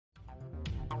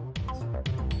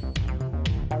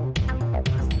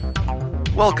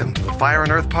Welcome to the Fire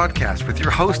and Earth podcast with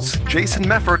your hosts, Jason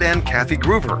Mefford and Kathy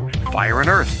Groover. Fire and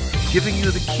Earth, giving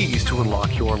you the keys to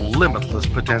unlock your limitless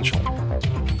potential.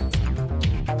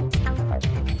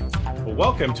 Well,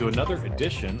 welcome to another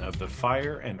edition of the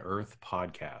Fire and Earth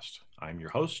podcast. I'm your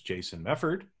host, Jason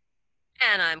Mefford.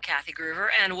 And I'm Kathy Groover,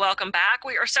 and welcome back.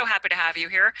 We are so happy to have you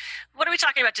here. What are we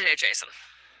talking about today, Jason?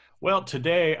 Well,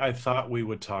 today I thought we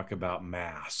would talk about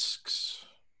masks.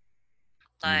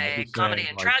 Like comedy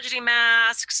and tragedy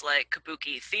masks, like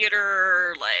kabuki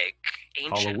theater, like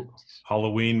ancient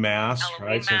Halloween masks,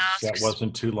 right? Since that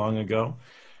wasn't too long ago.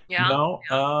 Yeah. No,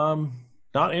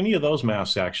 not any of those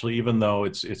masks actually, even though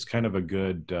it's kind of a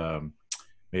good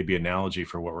maybe analogy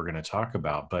for what we're going to talk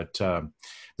about. But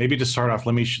maybe to start off,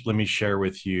 let me share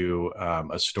with you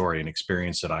a story, an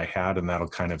experience that I had, and that'll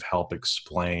kind of help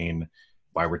explain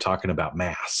why we're talking about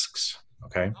masks.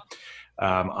 Okay.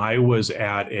 I was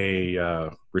at a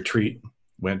retreat,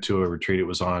 went to a retreat. It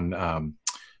was on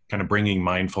kind of bringing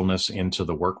mindfulness into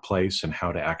the workplace and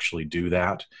how to actually do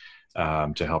that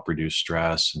to help reduce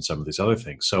stress and some of these other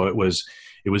things. So it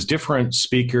was different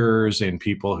speakers and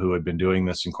people who had been doing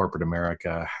this in corporate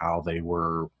America, how they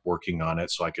were working on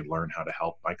it, so I could learn how to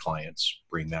help my clients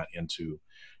bring that into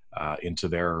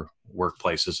their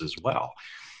workplaces as well.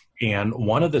 And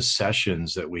one of the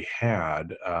sessions that we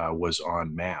had was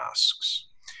on masks,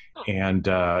 and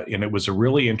it was a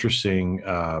really interesting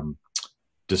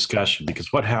discussion,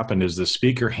 because what happened is the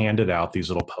speaker handed out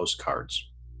these little postcards,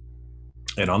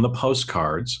 and on the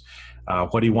postcards,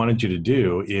 what he wanted you to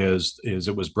do is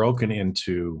it was broken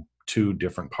into two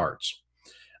different parts.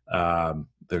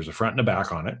 There's a front and a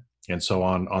back on it, and so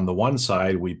on the one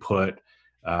side we put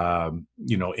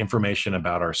information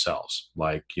about ourselves,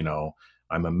 like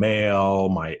I'm a male,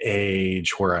 my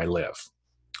age, where I live.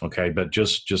 Okay, but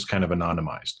just kind of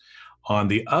anonymized. On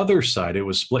the other side, it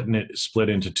was split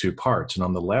into two parts. And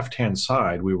on the left-hand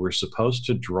side, we were supposed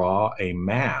to draw a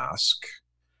mask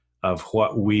of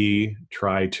what we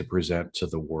try to present to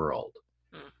the world.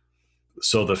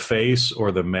 So the face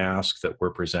or the mask that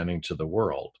we're presenting to the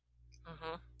world.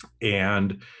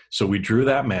 And so we drew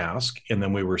that mask, and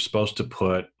then we were supposed to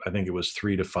put, I think it was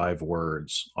 3 to 5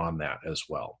 words on that as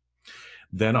well.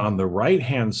 Then on the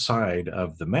right-hand side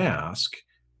of the mask,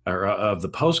 or of the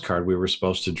postcard, we were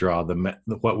supposed to draw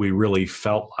what we really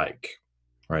felt like,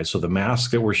 right? So the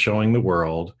mask that we're showing the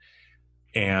world,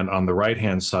 and on the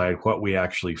right-hand side, what we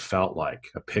actually felt like,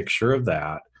 a picture of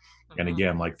that, and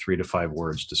again, like 3 to 5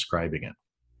 words describing it.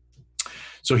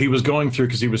 So he was going through,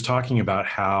 because he was talking about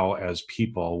how, as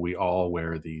people, we all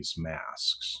wear these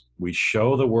masks. We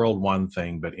show the world one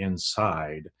thing, but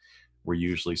inside, we're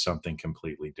usually something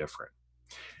completely different.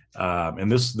 And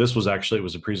this was actually, it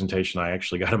was a presentation I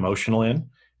actually got emotional in,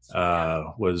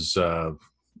 was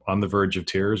on the verge of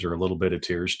tears, or a little bit of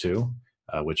tears too,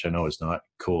 which I know is not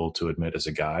cool to admit as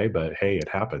a guy, but hey, it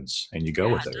happens and you go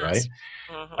with it, right?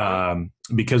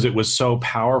 Because it was so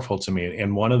powerful to me.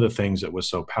 And one of the things that was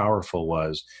so powerful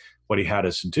was what he had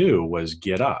us do was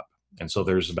get up. And so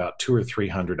there's about 200 or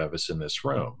 300 of us in this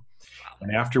room.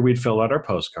 And after we'd filled out our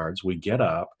postcards, we get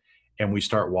up and we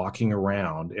start walking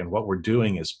around, and what we're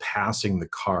doing is passing the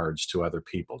cards to other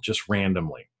people just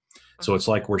randomly. So it's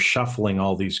like we're shuffling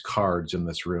all these cards in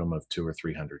this room of 200 or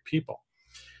 300 people.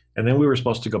 And then we were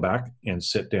supposed to go back and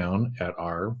sit down at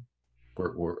our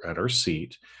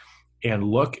seat and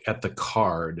look at the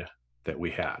card that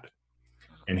we had.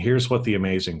 And here's what the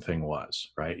amazing thing was,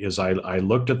 right? Is I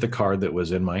looked at the card that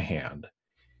was in my hand,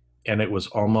 and it was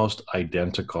almost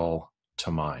identical to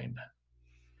mine.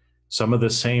 Some of the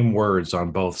same words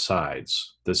on both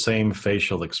sides, the same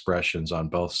facial expressions on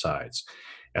both sides.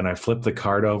 And I flipped the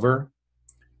card over,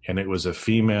 and it was a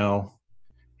female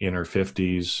in her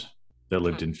 50s that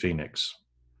lived in Phoenix.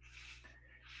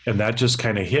 And that just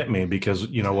kind of hit me, because,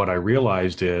 what I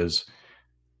realized is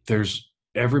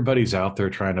everybody's out there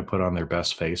trying to put on their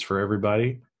best face for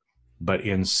everybody, but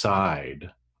inside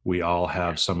we all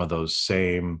have some of those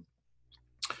same,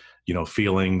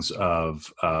 feelings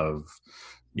of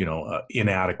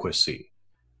inadequacy,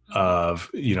 of,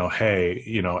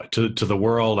 hey, to the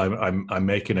world, I'm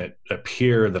making it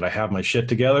appear that I have my shit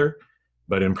together,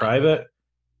 but in private,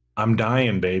 I'm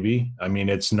dying, baby. I mean,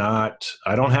 I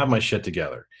don't have my shit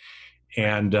together.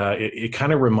 And it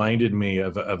kind of reminded me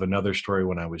of another story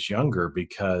when I was younger,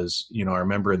 because, I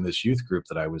remember in this youth group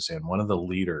that I was in, one of the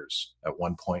leaders at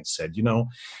one point said,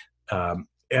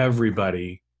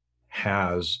 everybody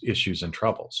has issues and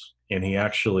troubles. And he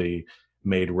actually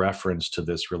made reference to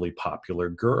this really popular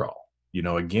girl,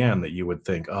 again, that you would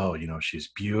think, oh, she's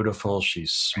beautiful,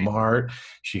 she's smart,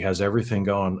 she has everything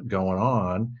going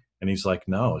on. And he's like,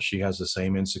 no, she has the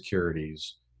same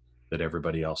insecurities that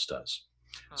everybody else does.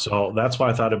 So that's why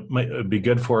I thought it'd be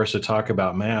good for us to talk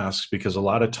about masks, because a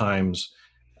lot of times,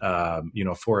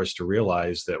 for us to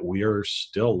realize that we're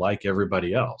still like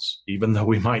everybody else, even though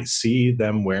we might see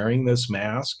them wearing this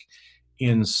mask,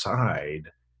 inside,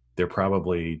 they're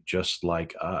probably just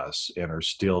like us and are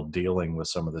still dealing with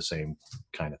some of the same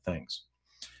kind of things.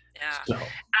 Yeah, So.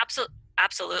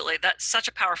 absolutely. That's such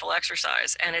a powerful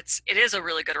exercise, and it is a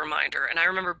really good reminder. And I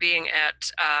remember being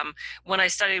at when I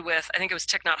studied with, I think it was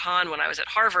Thich Nhat Hanh when I was at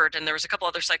Harvard, and there was a couple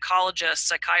other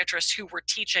psychiatrists who were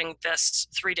teaching this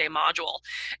 3-day module,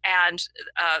 and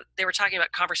they were talking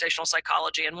about conversational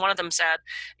psychology. And one of them said,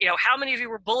 how many of you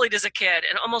were bullied as a kid?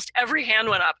 And almost every hand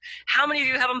went up. How many of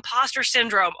you have imposter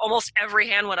syndrome? Almost every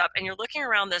hand went up. And you're looking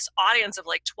around this audience of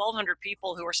like 1,200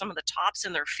 people who are some of the tops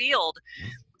in their field,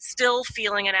 still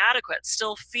feeling inadequate,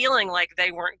 still feeling like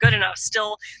they weren't good enough,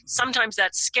 still sometimes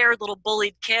that scared little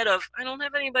bullied kid of, I don't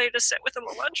have anybody to sit with in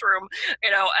the lunchroom,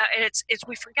 and it's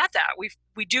we forget that.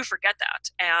 We do forget that.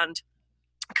 And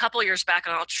a couple of years back,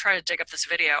 and I'll try to dig up this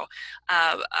video,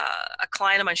 a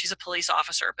client of mine, she's a police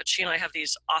officer, but she and I have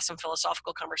these awesome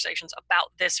philosophical conversations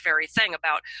about this very thing,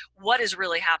 about what is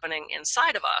really happening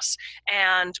inside of us.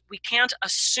 And we can't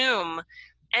assume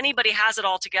anybody has it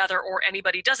all together or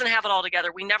anybody doesn't have it all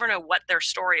together. We never know what their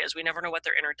story is. We never know what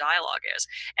their inner dialogue is.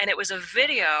 And it was a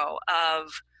video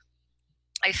of,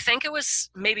 I think it was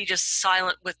maybe just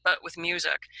silent but with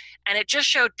music. And it just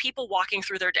showed people walking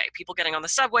through their day, people getting on the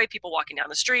subway, people walking down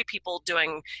the street, people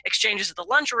doing exchanges at the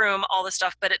lunchroom, all this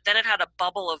stuff. But then it had a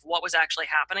bubble of what was actually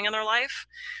happening in their life.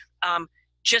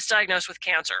 Just diagnosed with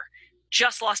cancer.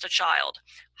 Just lost a child,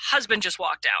 husband just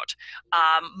walked out,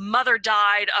 mother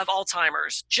died of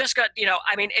Alzheimer's, just got,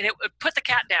 and it put the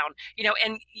cat down,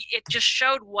 and it just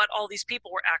showed what all these people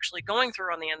were actually going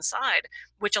through on the inside,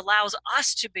 which allows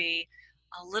us to be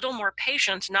a little more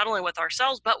patient, not only with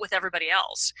ourselves, but with everybody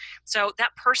else. So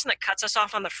that person that cuts us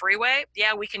off on the freeway,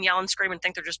 yeah, we can yell and scream and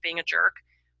think they're just being a jerk.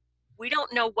 We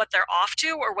don't know what they're off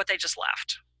to or what they just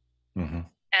left. Mm-hmm.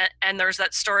 And there's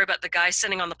that story about the guy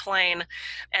sitting on the plane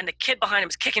and the kid behind him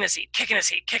is kicking a seat, kicking a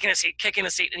seat, kicking a seat, kicking a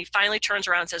seat. And he finally turns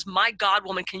around and says, my God,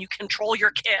 woman, can you control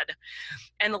your kid?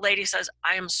 And the lady says,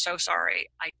 I am so sorry.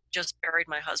 I just buried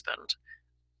my husband.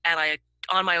 And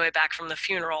on my way back from the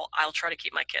funeral, I'll try to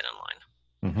keep my kid in line.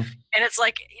 Mm-hmm. And it's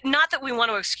like, not that we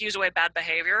want to excuse away bad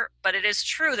behavior, but it is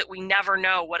true that we never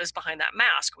know what is behind that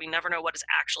mask. We never know what is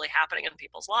actually happening in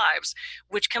people's lives,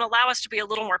 which can allow us to be a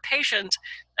little more patient,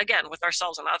 again, with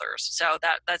ourselves and others. So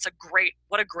that's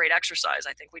what a great exercise.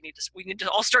 I think we need to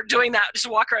all start doing that. Just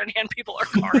walk around and hand people our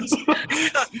cards.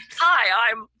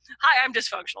 Hi, I'm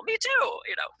dysfunctional. Me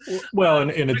too. Well,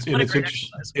 and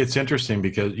it's interesting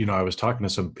because I was talking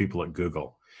to some people at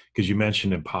Google, because you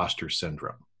mentioned imposter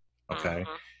syndrome. Okay.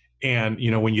 Mm-hmm.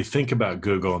 And, when you think about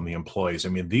Google and the employees, I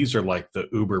mean, these are like the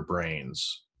uber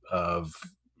brains of,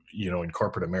 in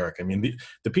corporate America. I mean,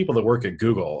 the people that work at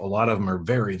Google, a lot of them are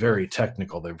very, very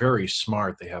technical. They're very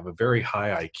smart. They have a very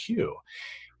high IQ.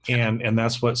 And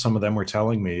that's what some of them were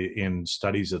telling me in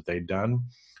studies that they'd done.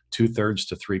 2/3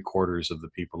 to 3/4 of the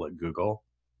people at Google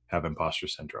have imposter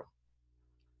syndrome.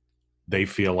 They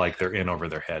feel like they're in over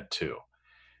their head too.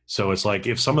 So it's like,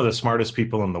 if some of the smartest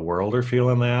people in the world are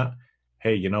feeling that,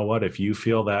 hey, you know what? If you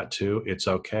feel that too, it's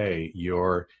okay.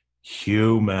 You're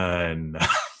human.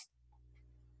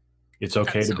 It's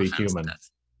okay to be human.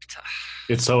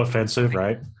 It's so offensive,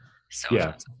 right? So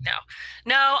offensive.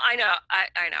 No, I know.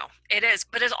 I know. It is.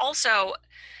 But it's also,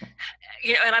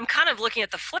 and I'm kind of looking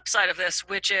at the flip side of this,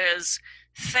 which is,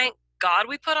 thank God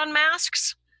we put on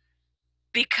masks.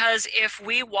 Because if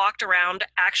we walked around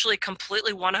actually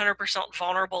completely 100%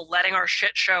 vulnerable, letting our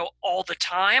shit show all the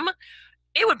time,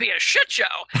 it would be a shit show.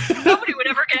 Nobody would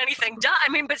ever get anything done.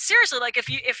 I mean, but seriously, like if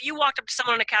you walked up to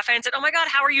someone in a cafe and said, oh my God,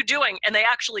 how are you doing? And they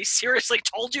actually seriously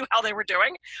told you how they were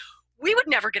doing, we would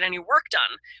never get any work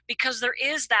done, because there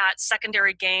is that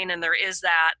secondary gain and there is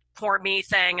that poor me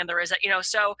thing. And there is that,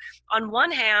 so on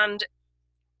one hand,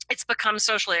 it's become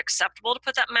socially acceptable to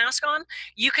put that mask on.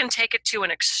 You can take it to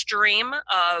an extreme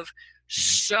of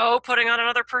putting on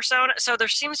another persona. So there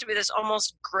seems to be this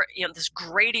almost, this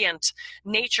gradient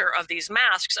nature of these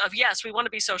masks of, yes, we want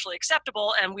to be socially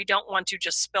acceptable and we don't want to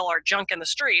just spill our junk in the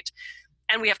street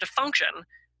and we have to function.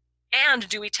 And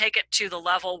do we take it to the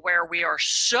level where we are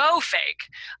so fake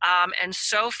and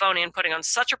so phony and putting on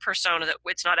such a persona that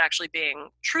it's not actually being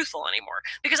truthful anymore?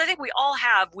 Because I think we all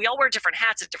wear different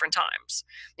hats at different times.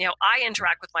 I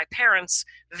interact with my parents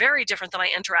very different than I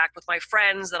interact with my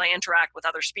friends, than I interact with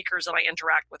other speakers, than I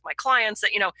interact with my clients.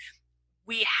 That,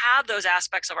 we have those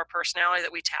aspects of our personality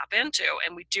that we tap into,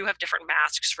 and we do have different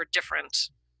masks for different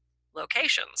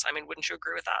locations. I mean, wouldn't you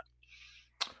agree with that?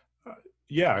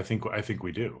 Yeah, I think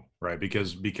we do, right?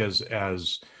 Because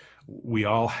as we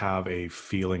all have a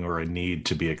feeling or a need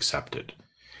to be accepted,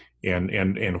 and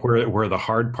where the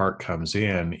hard part comes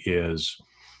in is,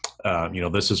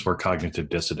 this is where cognitive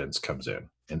dissonance comes in,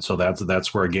 and so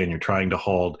that's where, again, you're trying to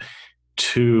hold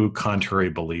two contrary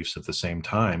beliefs at the same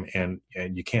time, and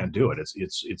you can't do it.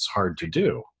 It's hard to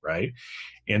do, right?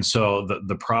 And so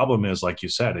the problem is, like you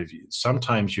said,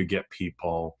 sometimes you get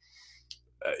people,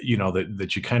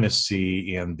 that you kind of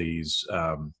see in these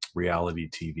reality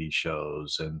TV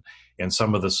shows, and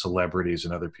some of the celebrities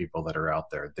and other people that are out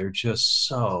there. They're just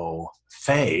so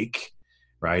fake,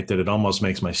 right? That it almost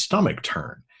makes my stomach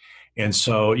turn. And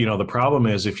so, the problem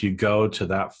is, if you go to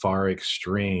that far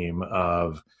extreme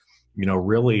of,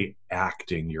 really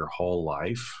acting your whole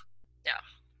life,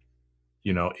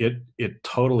 Yeah. it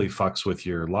totally fucks with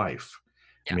your life.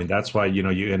 I Yeah. mean, that's why,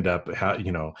 you end up,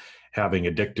 having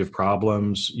addictive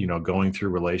problems, going through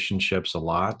relationships a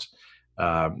lot,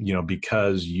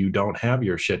 because you don't have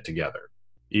your shit together.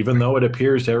 Even Right. though it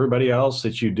appears to everybody else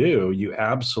that you do, you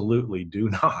absolutely do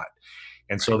not.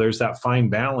 And so Right. there's that fine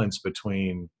balance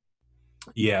between,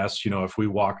 yes, if we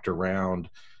walked around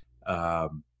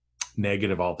um,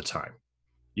 negative all the time,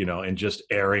 and just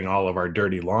airing all of our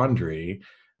dirty laundry,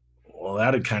 well,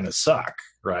 that'd kind of suck,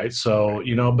 right? So,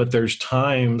 but there's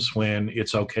times when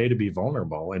it's okay to be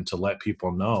vulnerable and to let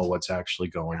people know what's actually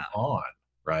going Yeah. on,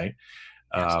 right?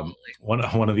 Absolutely.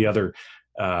 One of the other,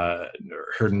 uh,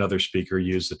 heard another speaker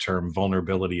use the term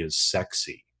vulnerability is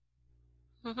sexy.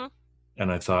 Mm-hmm.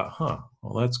 And I thought,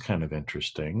 well, that's kind of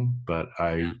interesting. But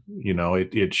Yeah.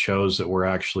 it shows that we're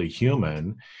actually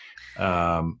human,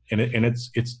 and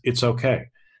it's okay.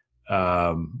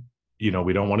 um,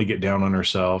 we don't want to get down on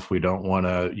ourselves. We don't want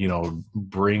to,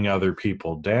 bring other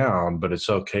people down, but it's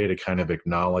okay to kind of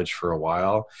acknowledge for a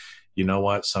while, you know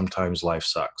what, sometimes life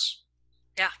sucks.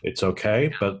 Yeah. It's okay,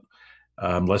 Yeah. but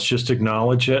let's just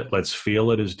acknowledge it. Let's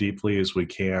feel it as deeply as we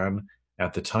can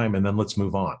at the time, and then let's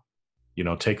move on.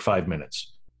 Take 5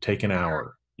 minutes, take an Sure.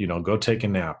 hour, go take a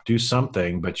nap, do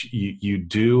something, but you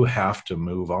do have to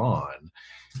move on,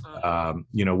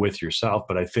 Mm-hmm. with yourself.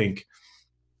 But I think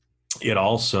it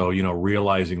also,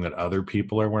 realizing that other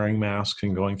people are wearing masks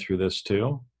and going through this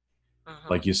too, Mm-hmm.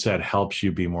 like you said, helps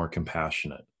you be more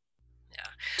compassionate Yeah.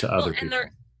 to Well, other and people.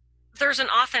 there's an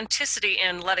authenticity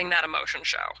in letting that emotion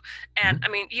show. And Mhm. I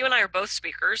mean, you and I are both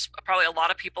speakers. Probably a lot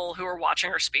of people who are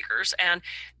watching are speakers. And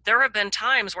there have been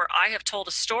times where I have told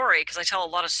a story, because I tell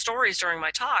a lot of stories during my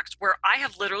talks, where I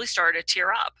have literally started to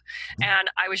tear up.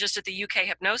 And I was just at the UK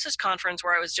hypnosis conference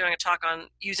where I was doing a talk on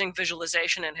using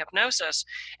visualization and hypnosis.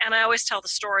 And I always tell the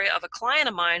story of a client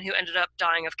of mine who ended up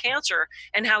dying of cancer,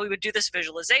 and how we would do this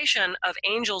visualization of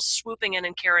angels swooping in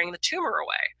and carrying the tumor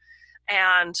away.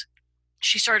 And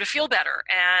she started to feel better,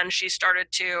 and she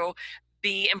started to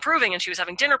be improving, and she was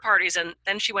having dinner parties. And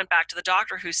then she went back to the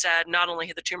doctor, who said not only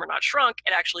had the tumor not shrunk,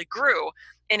 it actually grew,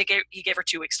 and he gave her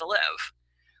 2 weeks to live.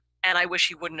 And I wish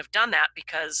he wouldn't have done that,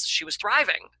 because she was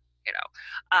thriving,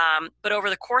 but over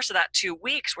the course of that 2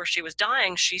 weeks where she was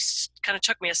dying, she kind of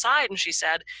took me aside and she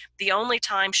said the only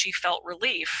time she felt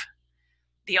relief,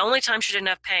 the only time she didn't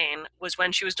have pain, was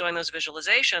when she was doing those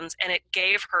visualizations, and it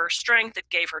gave her strength, it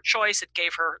gave her choice, it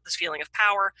gave her this feeling of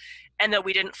power. And though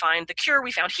we didn't find the cure,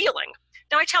 we found healing.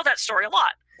 Now, I tell that story a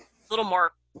lot, a little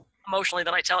more emotionally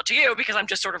than I tell it to you, because I'm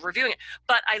just sort of reviewing it.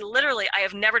 But I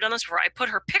have never done this before. I put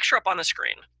her picture up on the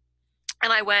screen,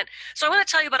 and I went, so I want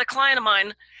to tell you about a client of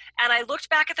mine. And I looked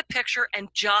back at the picture and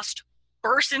just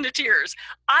burst into tears.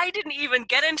 I didn't even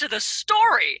get into the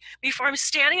story before I'm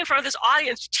standing in front of this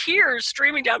audience, tears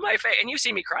streaming down my face. And you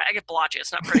see me cry. I get blotchy.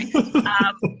 It's not pretty.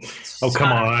 Oh, It's come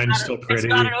not, on, still it's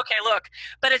not an pretty. okay look.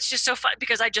 But it's just so fun,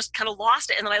 because I just kind of lost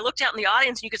it. And then I looked out in the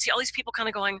audience, and you could see all these people kind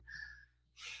of going,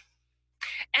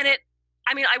 and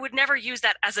I mean, I would never use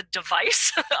that as a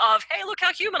device of, hey, look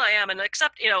how human I am, and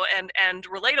accept, and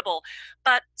relatable.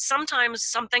 But sometimes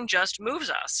something just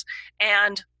moves us.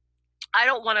 And I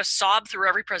don't want to sob through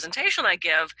every presentation I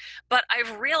give, but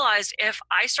I've realized if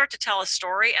I start to tell a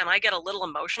story and I get a little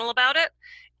emotional about it,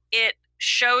 it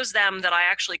shows them that I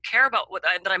actually care about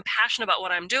that I'm passionate about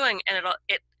what I'm doing. And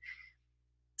it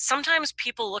sometimes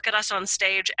people look at us on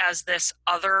stage as this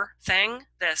other thing,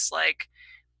 this like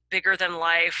bigger than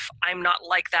life. I'm not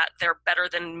like that. They're better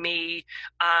than me.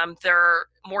 They're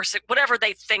more sick, whatever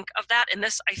they think of that. And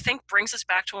this, I think, brings us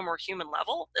back to a more human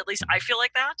level. At least I feel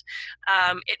like that.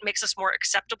 It makes us more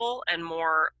acceptable and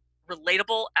more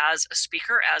relatable as a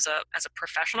speaker, as a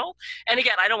professional. And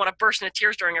again, I don't want to burst into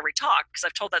tears during every talk, because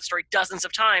I've told that story dozens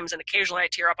of times, and occasionally I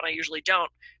tear up, and I usually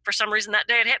don't. For some reason that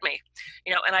day it hit me,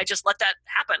 and I just let that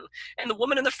happen. And the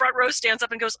woman in the front row stands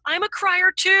up and goes, "I'm a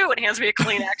crier too," and hands me a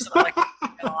Kleenex. And I'm like,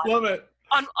 oh, God. Love it.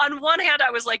 On one hand, I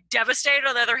was like devastated.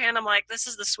 On the other hand, I'm like, this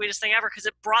is the sweetest thing ever, because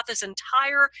it brought this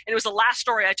entire, and it was the last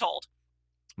story I told,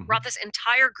 brought this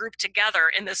entire group together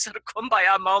in this sort of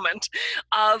kumbaya moment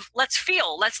of let's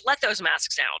feel, let's let those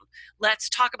masks down. Let's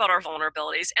talk about our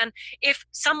vulnerabilities. And if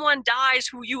someone dies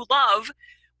who you love,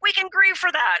 we can grieve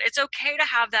for that. It's okay to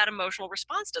have that emotional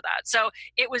response to that. So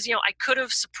it was, I could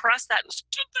have suppressed that and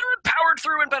stood there and powered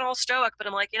through and been all stoic, but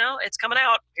I'm like, it's coming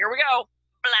out. Here we go.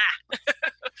 Blah.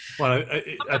 Well,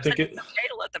 I think it's okay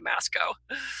to let the mask go.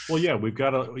 Well, yeah, we've got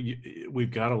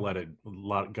to let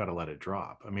it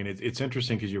drop. I mean, it's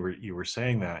interesting because you were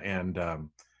saying that, and I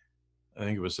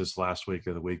think it was this last week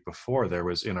or the week before, there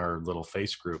was in our little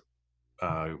face group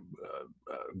for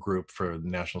the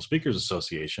National Speakers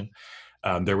Association,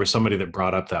 there was somebody that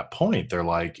brought up that point. They're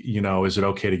like, is it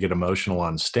okay to get emotional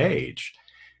on stage?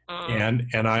 And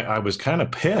I was kind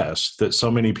of pissed that so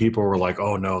many people were like,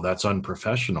 oh no, that's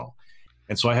unprofessional.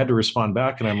 And so I had to respond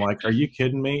back, and I'm like, are you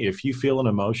kidding me? If you feel an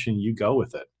emotion, you go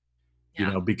with it.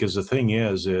 Yeah. Because the thing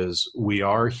is we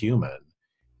are human,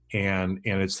 and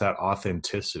it's that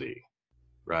authenticity,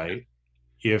 right?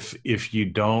 If you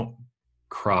don't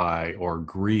cry or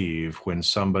grieve when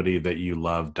somebody that you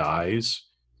love dies,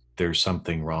 there's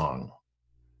something wrong,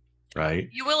 right?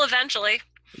 You will eventually.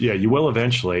 Yeah, you will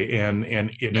eventually, and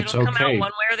it's It'll come okay. out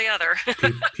one way or the other.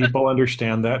 People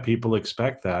understand that. People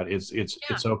expect that.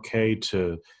 It's okay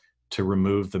to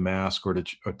remove the mask, or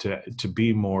to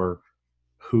be more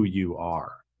who you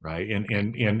are, right?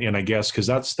 And I guess because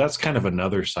that's kind of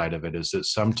another side of it, is that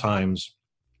sometimes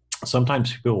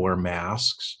people wear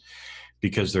masks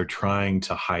because they're trying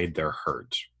to hide their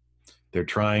hurt. They're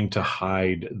trying to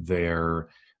hide their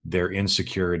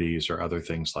insecurities or other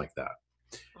things like that.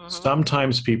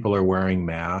 Sometimes people are wearing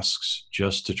masks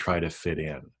just to try to fit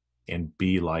in and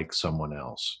be like someone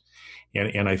else.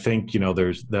 And I think,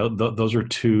 there's those are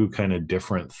two kind of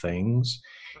different things.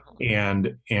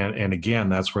 And again,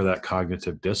 that's where that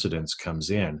cognitive dissonance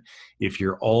comes in. If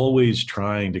you're always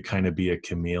trying to kind of be a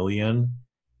chameleon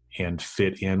and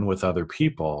fit in with other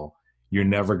people, you're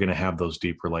never going to have those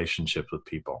deep relationships with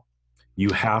people.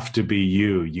 You have to be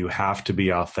you. You have to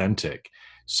be authentic.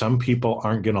 Some people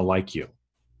aren't going to like you,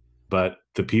 but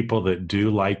the people that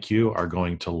do like you are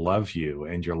going to love you,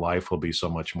 and your life will be so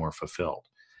much more fulfilled.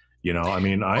 I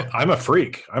mean, I'm a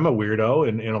freak. I'm a weirdo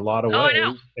in a lot of ways. I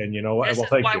know. And you know what? This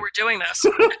is why we're doing this.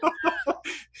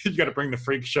 You got to bring the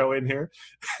freak show in here.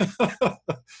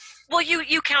 Well,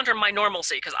 you counter my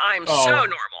normalcy, because I'm so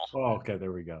normal. Oh, okay.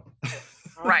 There we go.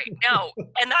 Right. No.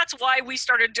 And that's why we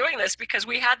started doing this, because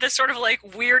we had this sort of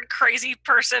like weird, crazy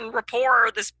person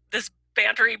rapport, this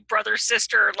bantery brother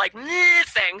sister like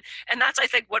thing, and that's, I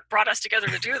think, what brought us together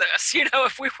to do this.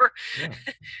 If we were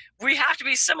we have to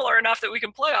be similar enough that we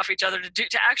can play off each other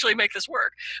to actually make this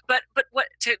work. But what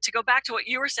to go back to what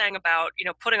you were saying about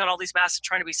putting on all these masks and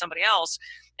trying to be somebody else,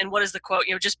 and what is the quote,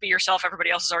 just be yourself,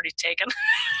 everybody else is already taken.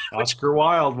 Oscar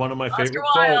Wilde, one of my favorite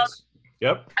quotes.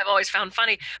 Yep. I've always found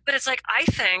funny. But it's like, I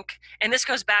think, and this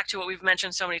goes back to what we've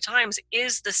mentioned so many times,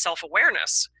 is the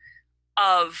self-awareness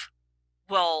of,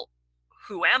 well,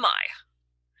 who am I?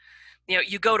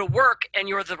 You go to work and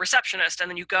you're the receptionist,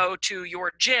 and then you go to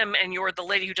your gym and you're the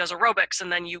lady who does aerobics,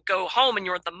 and then you go home and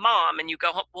you're the mom, and you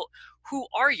go home. Well, who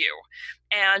are you?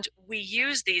 And we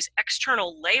use these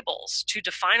external labels to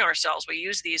define ourselves. We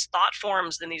use these thought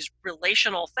forms and these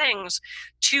relational things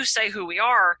to say who we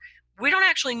are. We don't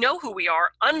actually know who we are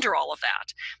under all of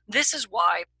that. This is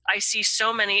why I see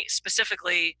so many,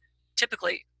 specifically,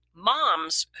 typically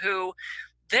moms who,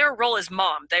 their role is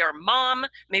mom. They are mom.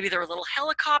 Maybe they're a little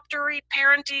helicopter-y,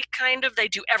 parenty kind of. They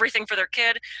do everything for their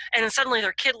kid. And then suddenly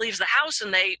their kid leaves the house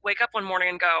and they wake up one morning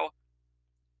and go,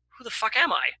 who the fuck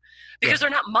am I? Because they're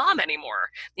not mom anymore.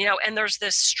 And there's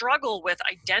this struggle with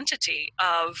identity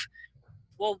of,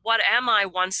 well, what am I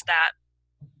once that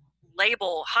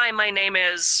label, hi, my name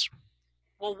is,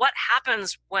 well, what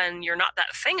happens when you're not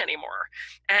that thing anymore?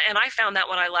 And I found that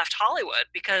when I left Hollywood,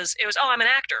 because it was, I'm an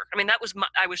actor. I mean,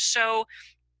 I was so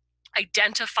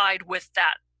identified with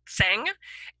that thing.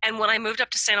 And when I moved up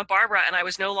to Santa Barbara and I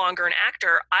was no longer an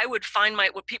actor, I would find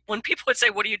when people would say,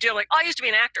 what do you do? I'm like, I used to be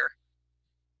an actor.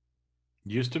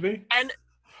 Used to be? And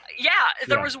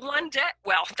there was one day,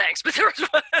 well, thanks, but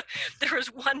there was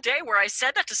one day where I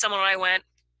said that to someone and I went,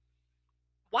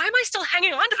 why am I still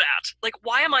hanging on to that? Like,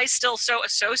 why am I still so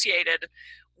associated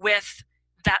with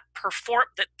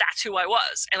that's who I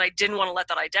was, and I didn't want to let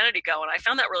that identity go, and I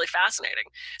found that really fascinating.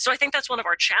 So I think that's one of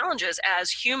our challenges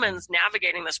as humans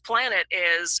navigating this planet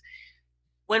is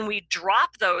when we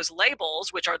drop those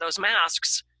labels, which are those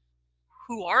masks,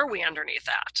 who are we underneath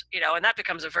that? And that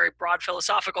becomes a very broad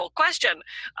philosophical question.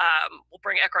 We'll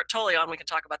bring Eckhart Tolle on, we can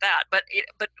talk about that, but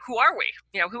who are we?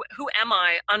 Who am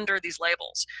I under these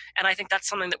labels? And I think that's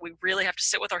something that we really have to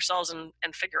sit with ourselves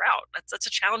and figure out. That's a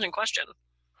challenging question.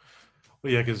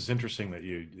 Well, yeah, because it's interesting that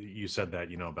you said that,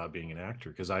 about being an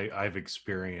actor, because I've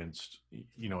experienced,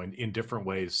 in different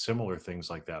ways, similar things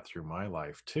like that through my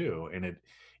life too. And it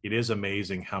is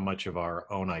amazing how much of our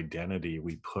own identity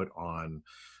we put on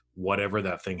whatever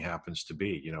that thing happens to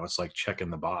be. It's like checking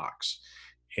the box.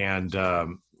 And, I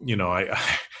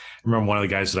remember one of the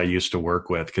guys that I used to work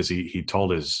with, because he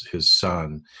told his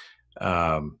son,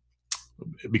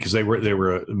 because they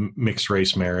were a mixed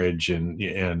race marriage,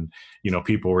 and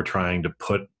people were trying to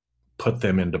put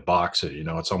them into boxes.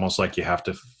 It's almost like you have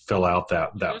to fill out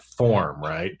that form,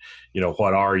 right?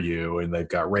 What are you? And they've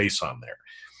got race on there.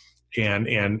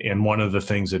 And one of the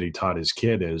things that he taught his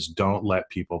kid is don't let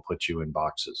people put you in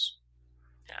boxes.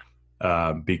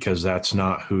 Yeah. Because that's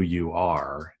not who you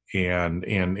are.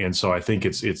 And so I think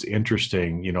it's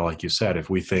interesting, like you said, if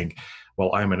we think,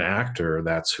 well, I'm an actor,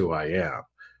 that's who I am.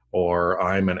 Or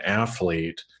I'm an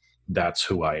athlete, that's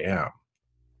who I am,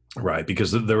 right?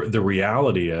 Because the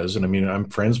reality is, and I mean, I'm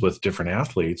friends with different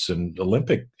athletes and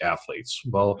Olympic athletes.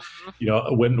 Well,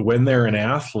 when they're an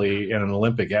athlete and an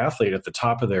Olympic athlete at the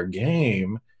top of their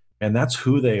game, and that's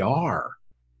who they are.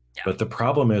 Yeah. But the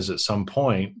problem is, at some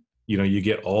point, you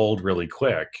get old really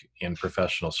quick in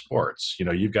professional sports.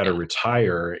 You've got to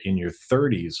retire in your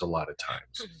 30s a lot of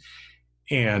times.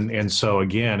 And so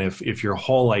again, if your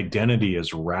whole identity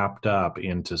is wrapped up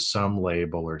into some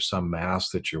label or some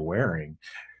mask that you're wearing,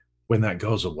 when that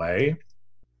goes away,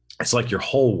 it's like your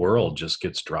whole world just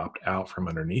gets dropped out from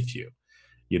underneath you,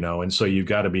 and so you've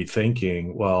got to be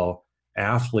thinking, well,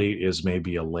 athlete is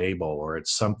maybe a label, or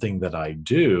it's something that I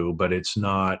do, but it's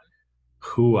not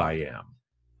who I am,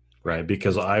 right?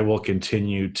 Because I will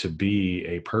continue to be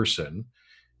a person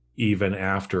even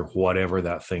after whatever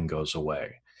that thing goes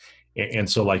away. And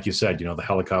so, like you said, the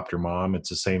helicopter mom, it's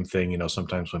the same thing,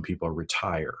 sometimes when people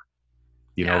retire,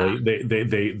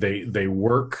 they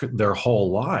work their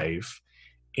whole life,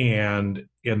 and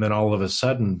then all of a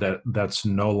sudden that's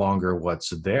no longer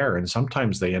what's there. And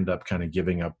sometimes they end up kind of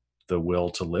giving up the will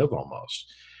to live almost.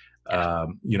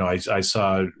 I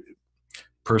saw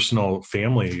personal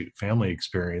family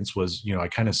experience was, I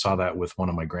kind of saw that with one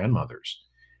of my grandmothers.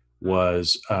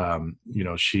 Was,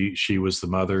 she was the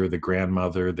mother, the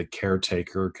grandmother, the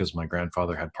caretaker, because my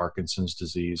grandfather had Parkinson's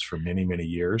disease for many, many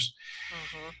years.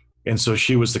 Mm-hmm. And so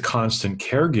she was the constant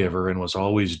caregiver and was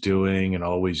always doing and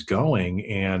always going.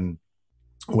 And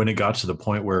when it got to the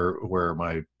point where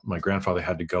my grandfather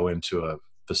had to go into a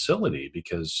facility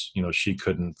because, she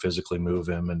couldn't physically move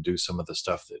him and do some of the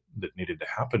stuff that needed to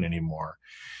happen anymore,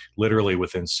 literally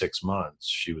within 6 months,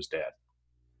 she was dead.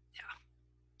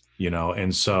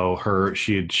 And so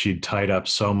she'd tied up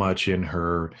so much in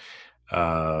her,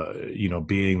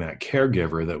 being that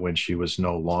caregiver, that when she was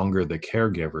no longer the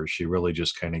caregiver, she really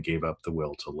just kind of gave up the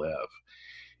will to live.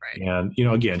 Right. And,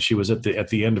 again, she was at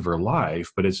the end of her life,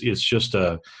 but it's just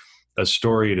a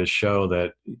story to show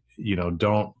that,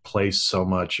 don't place so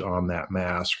much on that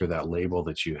mask or that label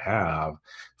that you have.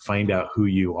 Find out who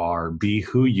you are, be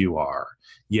who you are.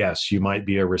 Yes, you might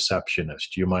be a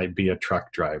receptionist. You might be a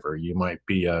truck driver. You might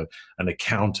be an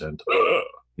accountant. I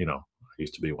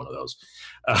used to be one of those.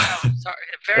 Sorry.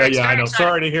 Very I know. exciting.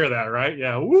 Sorry to hear that, right?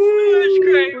 Yeah. Woo! That's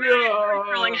great. Very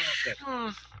thrilling.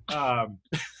 I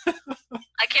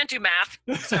can't do math,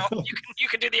 so you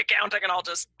can do the accounting, and I'll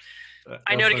just.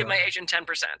 I know to give my agent 10%.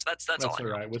 That's all. All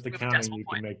right. With accounting, you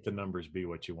can make the numbers be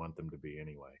what you want them to be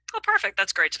anyway. Oh, perfect.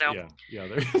 That's great to know. Yeah.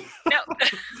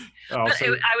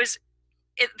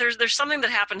 There's something that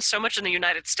happens so much in the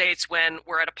United States when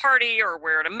we're at a party or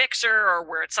we're at a mixer or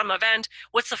we're at some event.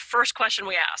 What's the first question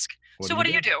we ask? What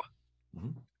do you do? Mm-hmm.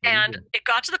 And it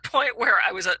got to the point where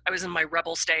I was in my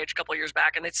rebel stage a couple of years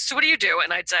back, and they'd say, so what do you do?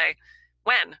 And I'd say,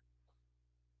 when?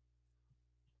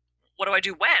 What do I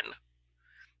do when?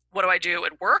 What do I do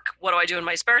at work? What do I do in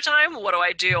my spare time? What do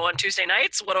I do on Tuesday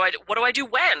nights? What do I do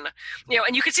when?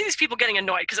 And you could see these people getting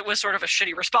annoyed because it was sort of a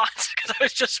shitty response because I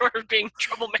was just sort of being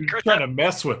troublemaker. You're trying to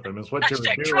mess with them is what you're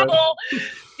doing. Trouble.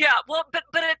 Yeah, well, but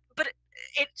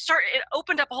it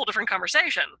opened up a whole different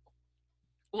conversation.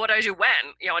 What do I do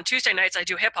when? On Tuesday nights I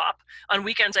do hip hop. On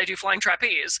weekends I do flying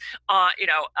trapeze. And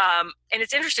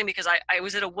it's interesting because I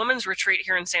was at a women's retreat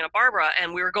here in Santa Barbara,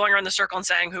 and we were going around the circle and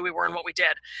saying who we were and what we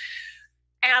did.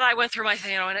 And I went through my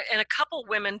thing, and a couple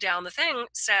women down the thing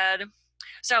said,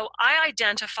 so I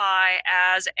identify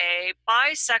as a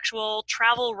bisexual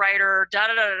travel writer, da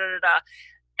da da da da da.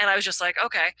 And I was just like,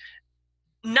 okay.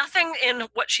 Nothing in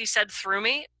what she said threw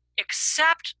me,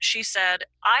 except she said,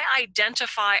 I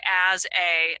identify as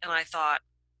a, and I thought,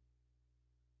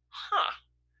 huh.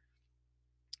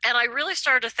 And I really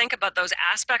started to think about those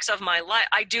aspects of my life.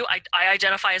 I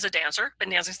identify as a dancer,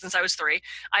 been dancing since I was 3.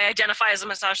 I identify as a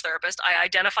massage therapist. I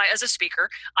identify as a speaker.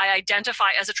 I identify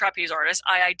as a trapeze artist.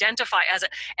 I identify as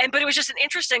but it was just an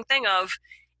interesting thing of,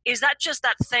 is that just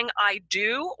that thing I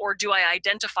do, or do I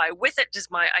identify with it? Does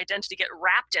my identity get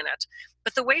wrapped in it?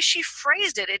 But the way she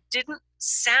phrased it, it didn't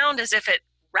sound as if it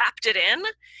wrapped it in.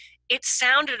 It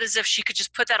sounded as if she could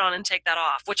just put that on and take that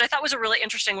off, which I thought was a really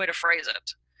interesting way to phrase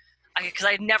it. Because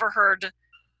I'd never heard,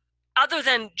 other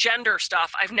than gender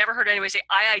stuff, I've never heard anybody say,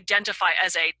 I identify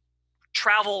as a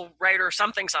travel writer,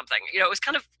 something. It was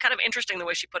kind of interesting the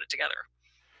way she put it together.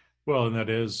 Well, and that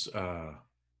is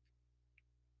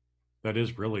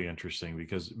really interesting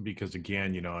because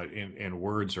again, and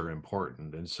words are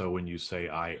important. And so when you say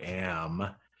I am,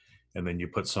 and then you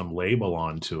put some label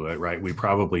onto it, right? We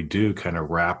probably do kind of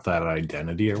wrap that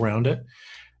identity around it.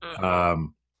 Mm-hmm.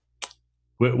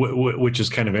 Which is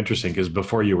kind of interesting, because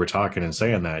before you were talking and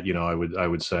saying that, I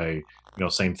would say,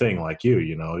 same thing like you,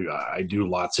 I do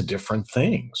lots of different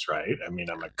things, right? I mean,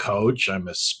 I'm a coach, I'm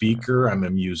a speaker, I'm a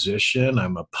musician,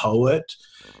 I'm a poet,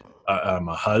 I'm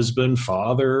a husband,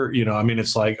 father,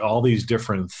 it's like all these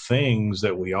different things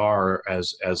that we are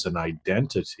as an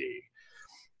identity.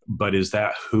 But is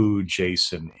that who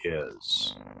Jason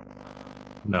is?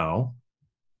 No.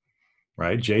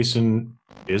 Right? Jason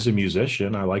is a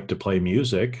musician. I like to play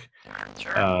music.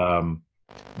 Sure.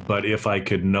 But if I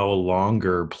could no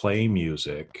longer play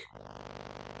music,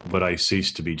 but I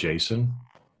cease to be Jason,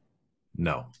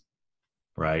 no.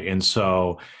 Right. And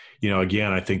so,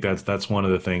 again, I think that's one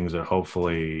of the things that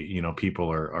hopefully,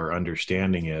 people are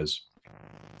understanding is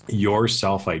your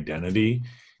self-identity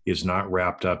is not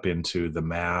wrapped up into the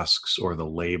masks or the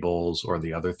labels or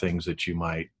the other things that you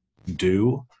might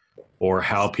do or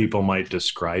how people might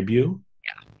describe you.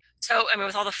 Yeah. So,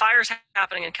 with all the fires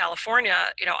happening in California,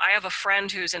 I have a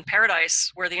friend who's in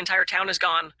Paradise where the entire town is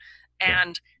gone.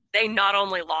 And they not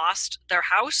only lost their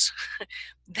house,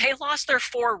 they lost their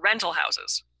 4 rental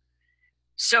houses.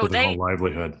 So their whole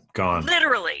livelihood gone.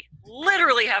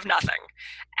 Literally have nothing.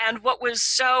 And what was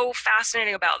so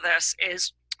fascinating about this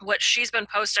is what she's been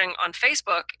posting on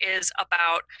Facebook is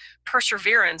about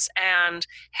perseverance and,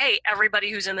 hey, everybody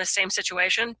who's in this same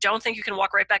situation, don't think you can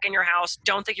walk right back in your house.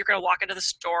 Don't think you're going to walk into the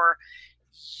store.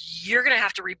 You're going to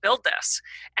have to rebuild this.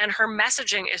 And her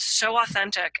messaging is so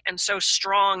authentic and so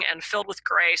strong and filled with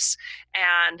grace.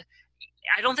 And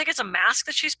I don't think it's a mask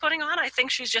that she's putting on. I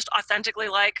think she's just authentically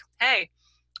like, hey,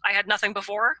 I had nothing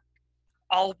before.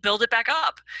 I'll build it back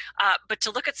up. But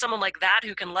to look at someone like that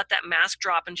who can let that mask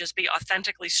drop and just be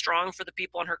authentically strong for the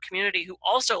people in her community who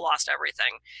also lost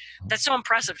everything, that's so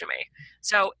impressive to me.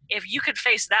 So if you could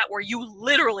face that where you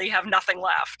literally have nothing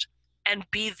left and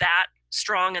be that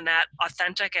strong and that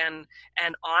authentic and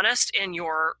honest in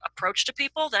your approach to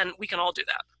people, then we can all do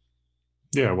that.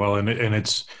 Yeah, well, and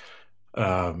it's,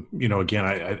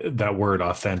 again, that word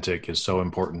authentic is so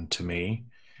important to me.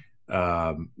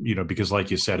 Because like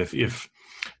you said, if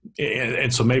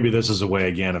and so maybe this is a way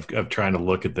again of trying to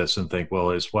look at this and think,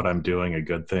 well, is what I'm doing a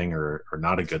good thing or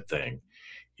not a good thing?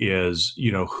 Is,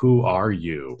 who are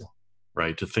you,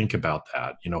 right? To think about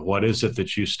that, what is it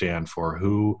that you stand for?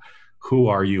 Who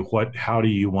are you? How do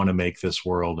you want to make this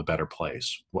world a better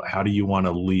place? How do you want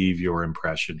to leave your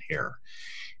impression here?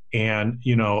 And,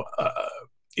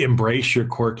 embrace your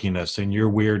quirkiness and your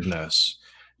weirdness,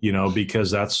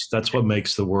 because that's what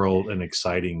makes the world an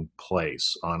exciting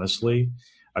place, honestly.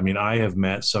 I mean, I have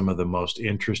met some of the most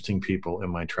interesting people in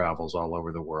my travels all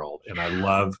over the world. And I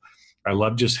love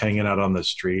just hanging out on the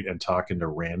street and talking to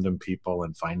random people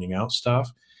and finding out stuff,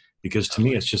 because to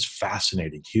me, it's just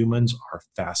fascinating. Humans are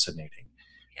fascinating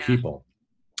people.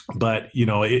 But,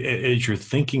 as you're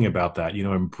thinking about that,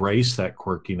 embrace that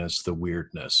quirkiness, the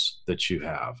weirdness that you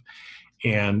have,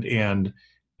 and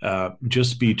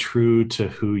just be true to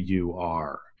who you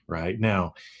are. Right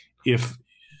now, if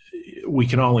we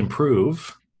can all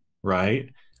improve, right?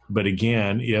 But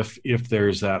again, if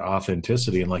there's that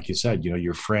authenticity, and like you said,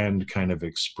 your friend kind of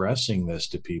expressing this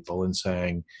to people and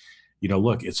saying,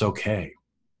 look, it's okay,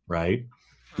 right?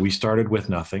 We started with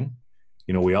nothing.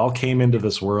 We all came into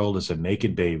this world as a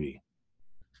naked baby.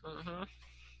 Mm-hmm.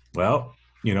 Well,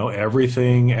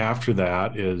 everything after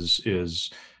that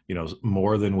is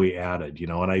more than we added,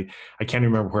 and I can't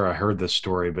remember where I heard this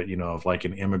story, but, of like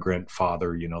an immigrant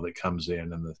father, that comes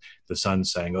in, and the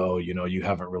son's saying, oh, you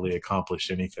haven't really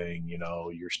accomplished anything,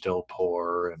 you're still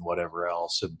poor and whatever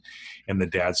else. And the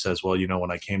dad says, well,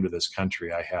 when I came to this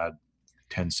country, I had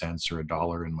 10 cents or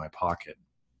 $1 in my pocket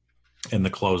and the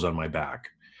clothes on my back.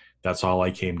 That's all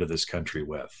I came to this country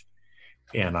with.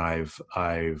 And I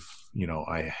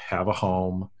have a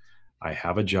home, I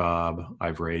have a job,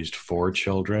 I've raised 4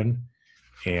 children,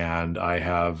 and I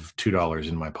have $2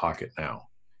 in my pocket now,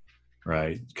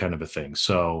 right? Kind of a thing.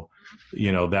 So,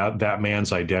 that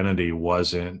man's identity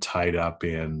wasn't tied up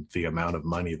in the amount of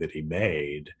money that he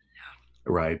made,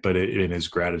 right? But in his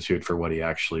gratitude for what he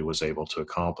actually was able to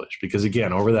accomplish. Because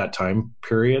again, over that time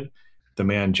period, the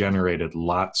man generated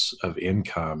lots of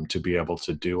income to be able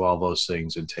to do all those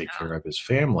things and take care of his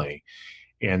family.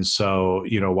 And so,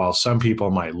 while some people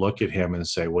might look at him and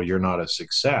say, well, you're not a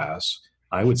success,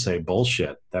 I would say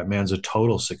bullshit. That man's a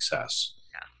total success,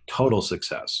 total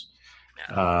success.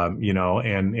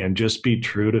 And just be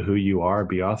true to who you are,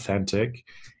 be authentic.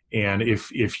 And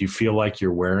if you feel like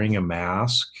you're wearing a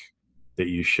mask that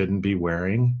you shouldn't be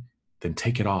wearing, then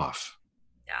take it off.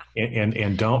 Yeah.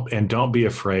 And don't be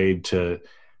afraid to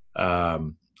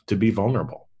be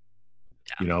vulnerable.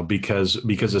 Yeah. Because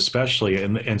especially,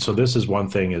 and so this is one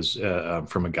thing is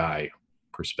from a guy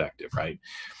perspective, right?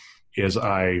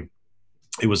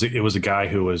 It was a guy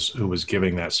who was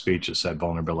giving that speech that said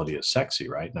vulnerability is sexy,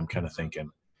 right? And I'm kind of thinking,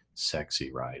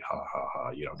 sexy, right? Ha ha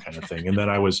ha, kind of thing. And then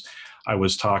I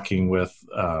was talking with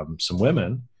some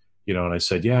women, and I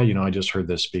said, yeah, I just heard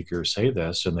this speaker say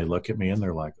this, and they look at me and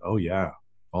they're like, oh yeah,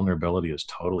 vulnerability is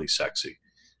totally sexy.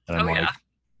 And I'm like,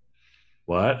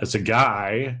 what? It's a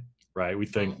guy, right? We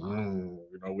think,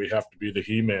 we have to be the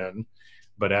He-Man,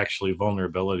 but actually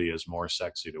vulnerability is more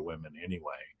sexy to women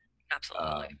anyway.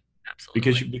 Absolutely.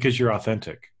 Absolutely. Because you're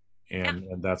authentic,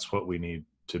 and that's what we need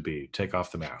to be. Take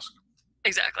off the mask.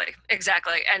 Exactly.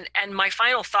 And my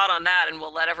final thought on that, and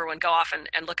we'll let everyone go off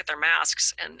and look at their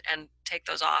masks and take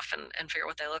those off and figure out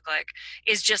what they look like,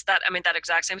 is just that, that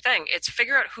exact same thing. It's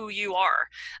figure out who you are.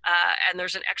 And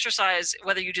there's an exercise,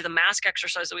 whether you do the mask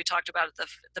exercise that we talked about at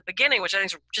the beginning, which I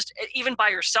think is just, even by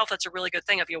yourself, that's a really good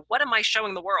thing of what am I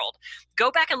showing the world? Go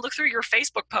back and look through your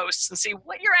Facebook posts and see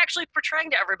what you're actually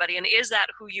portraying to everybody. And is that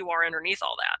who you are underneath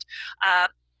all that?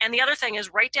 And the other thing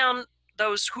is write down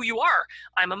those who you are.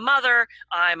 I'm a mother,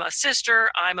 I'm a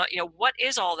sister, what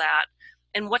is all that?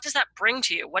 And what does that bring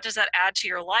to you? What does that add to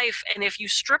your life? And if you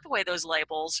strip away those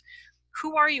labels,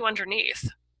 who are you underneath?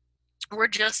 We're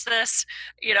just this,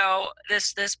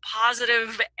 this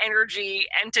positive energy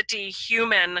entity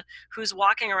human who's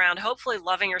walking around, hopefully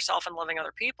loving yourself and loving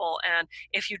other people. And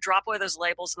if you drop away those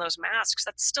labels and those masks,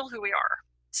 that's still who we are.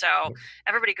 So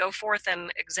everybody go forth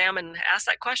and ask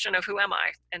that question of who am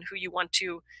I, and who you want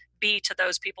to be to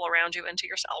those people around you and to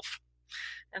yourself.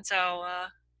 And so,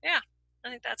 I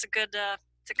think that's a good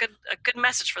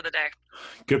message for the day.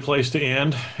 Good place to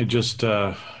end. It just,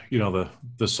 the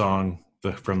song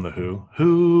from the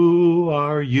Who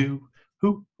are you?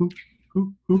 Who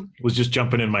was just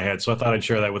jumping in my head. So I thought I'd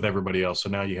share that with everybody else. So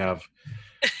now you have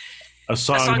a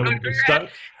song that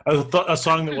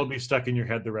will be stuck in your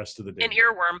head the rest of the day. An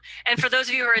earworm. And for those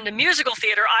of you who are into musical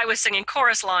theater, I was singing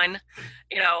chorus line,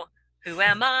 who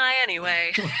am I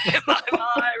anyway? Am I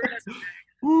virus?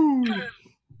 Woo.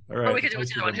 All right. Or we could do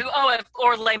another one.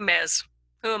 Or Les Mis.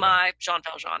 Who am I? Jean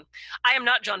Valjean. I am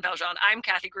not Jean Valjean. I'm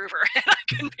Kathy Groover, and I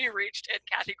can be reached at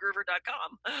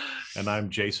kathygroover.com. And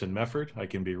I'm Jason Mefford. I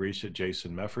can be reached at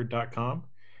jasonmefford.com.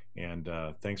 And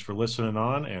thanks for listening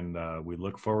on, and we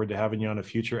look forward to having you on a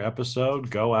future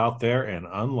episode. Go out there and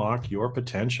unlock your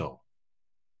potential.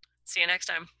 See you next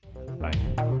time.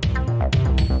 Bye.